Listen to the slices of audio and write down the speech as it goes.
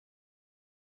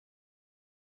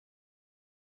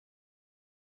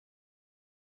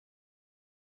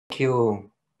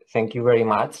Thank you very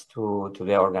much to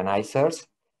the organizers.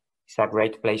 It's a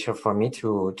great pleasure for me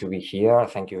to be here.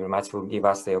 Thank you very much for giving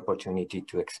us the opportunity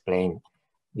to explain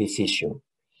this issue.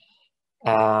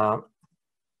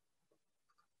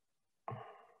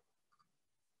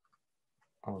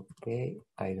 Okay,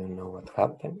 I don't know what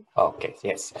happened. Okay,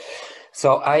 yes.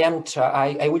 So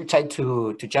I will try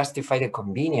to justify the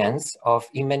convenience of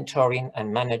inventorying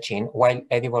and managing wild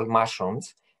edible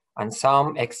mushrooms and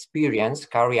some experience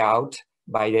carried out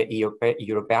by the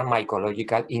European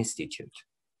Mycological Institute.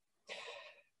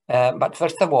 But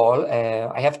first of all,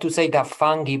 I have to say that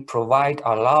fungi provide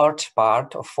a large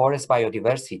part of forest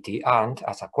biodiversity, and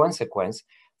as a consequence,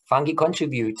 fungi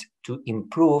contribute to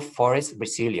improve forest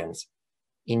resilience.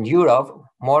 In Europe,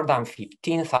 more than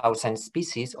 15,000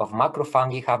 species of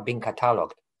macrofungi have been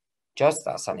catalogued. Just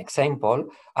as an example,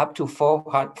 up to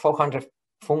 400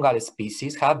 fungal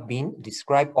species have been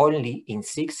described only in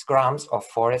 6 grams of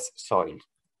forest soil.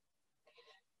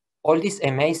 All this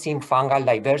amazing fungal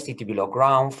diversity below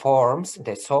ground forms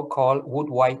the so-called wood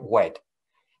wide web.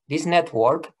 This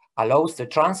network allows the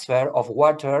transfer of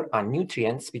water and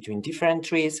nutrients between different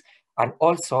trees and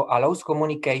also allows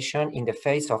communication in the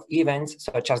face of events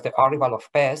such as the arrival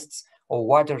of pests or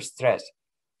water stress.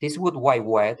 This wood wide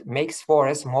web makes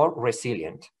forests more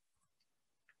resilient.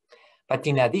 But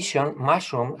in addition,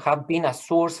 mushrooms have been a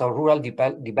source of rural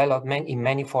development in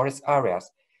many forest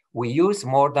areas. We use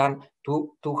more than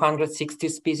 260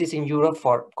 species in Europe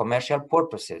for commercial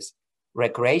purposes.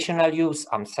 Recreational use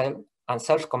and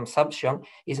self-consumption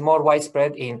is more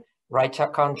widespread in richer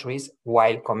countries,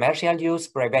 while commercial use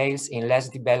prevails in less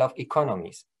developed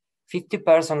economies.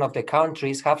 50% of the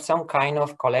countries have some kind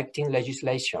of collecting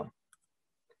legislation.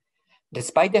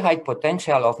 Despite the high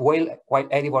potential of wild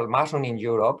edible mushroom in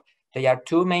Europe, there are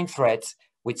 2 main threats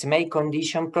which may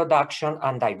condition production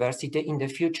and diversity in the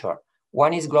future.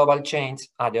 One is global change,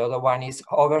 and the other one is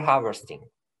overharvesting.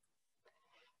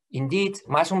 Indeed,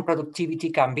 mushroom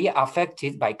productivity can be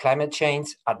affected by climate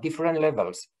change at different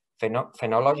levels.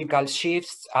 Phenological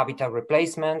shifts, habitat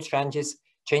replacement,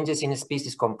 changes in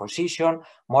species composition,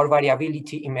 more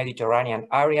variability in Mediterranean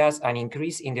areas, and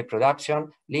increase in the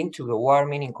production linked to the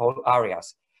warming in cold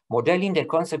areas. Modeling the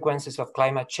consequences of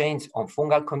climate change on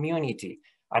fungal community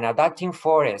and adapting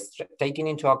forests, taking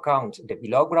into account the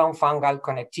below-ground fungal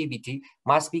connectivity,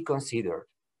 must be considered.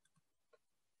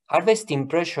 Harvesting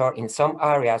pressure in some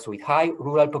areas with high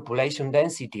rural population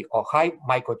density or high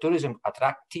mycotourism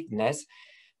attractiveness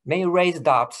may raise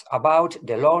doubts about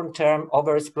the long-term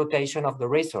overexploitation of the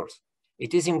resource.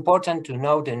 It is important to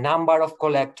know the number of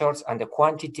collectors and the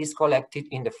quantities collected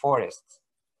in the forests.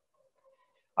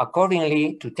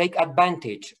 Accordingly, to take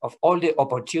advantage of all the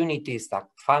opportunities that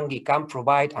fungi can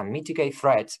provide and mitigate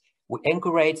threats, we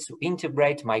encourage to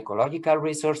integrate mycological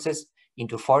resources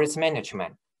into forest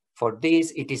management. For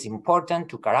this, it is important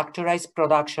to characterize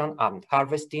production and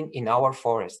harvesting in our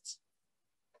forests.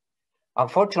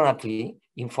 Unfortunately,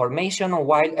 information on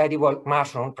wild edible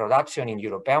mushroom production in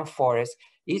European forests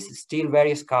is still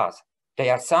very scarce.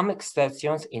 There are some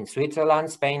exceptions in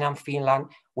Switzerland, Spain, and Finland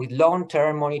with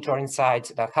long-term monitoring sites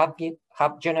that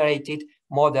have generated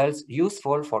models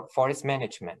useful for forest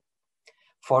management.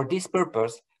 For this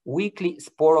purpose, weekly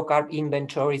sporocarp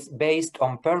inventories based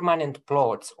on permanent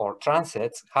plots or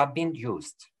transects have been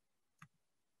used.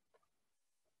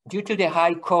 Due to the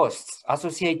high costs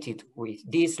associated with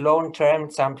these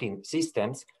long-term sampling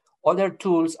systems, other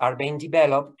tools are being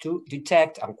developed to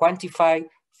detect and quantify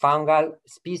fungal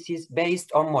species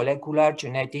based on molecular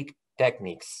genetic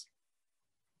techniques.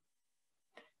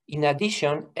 In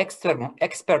addition,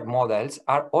 expert models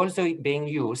are also being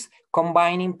used,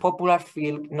 combining popular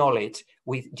field knowledge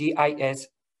with GIS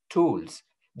tools.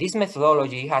 This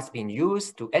methodology has been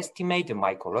used to estimate the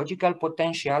mycological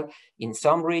potential in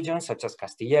some regions such as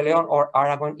Castilla y León or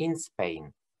Aragon in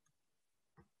Spain.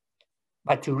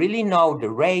 But to really know the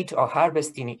rate of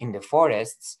harvesting in the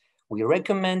forests, we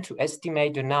recommend to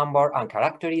estimate the number and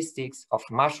characteristics of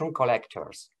mushroom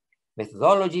collectors.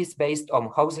 Methodologies based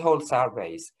on household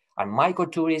surveys and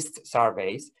mycotourist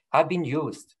surveys have been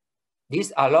used.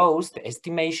 This allows the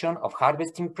estimation of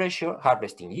harvesting pressure,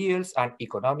 harvesting yields, and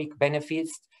economic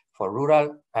benefits for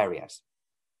rural areas.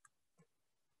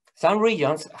 Some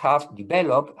regions have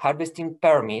developed harvesting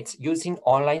permits using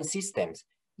online systems.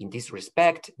 In this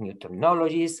respect, new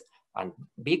technologies and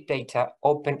big data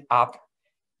open up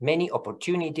many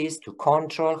opportunities to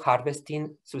control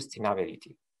harvesting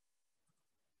sustainability.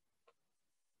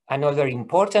 Another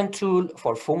important tool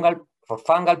for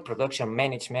fungal production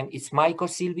management is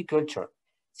mycosilviculture.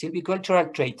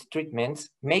 Silvicultural treatments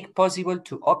make possible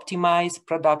to optimize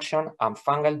production and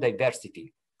fungal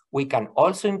diversity. We can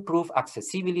also improve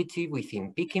accessibility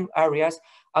within picking areas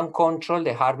and control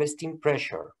the harvesting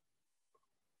pressure.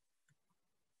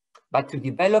 But to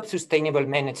develop sustainable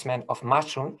management of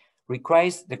mushroom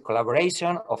requires the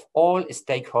collaboration of all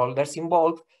stakeholders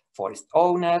involved: forest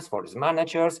owners, forest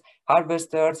managers,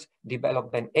 harvesters,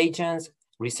 development agents,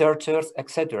 researchers,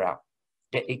 etc.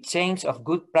 The exchange of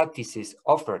good practices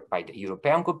offered by the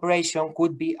European cooperation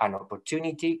could be an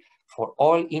opportunity for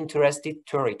all interested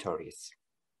territories.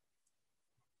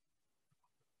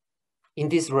 In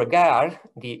this regard,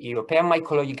 the European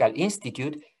Mycological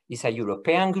Institute is a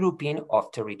European grouping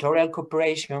of territorial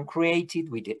cooperation created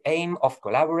with the aim of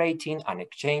collaborating and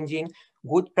exchanging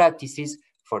good practices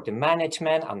for the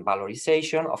management and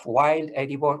valorization of wild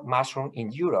edible mushroom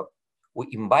in Europe. We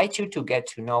invite you to get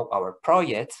to know our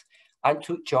projects and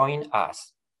to join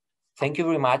us. Thank you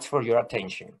very much for your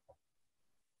attention.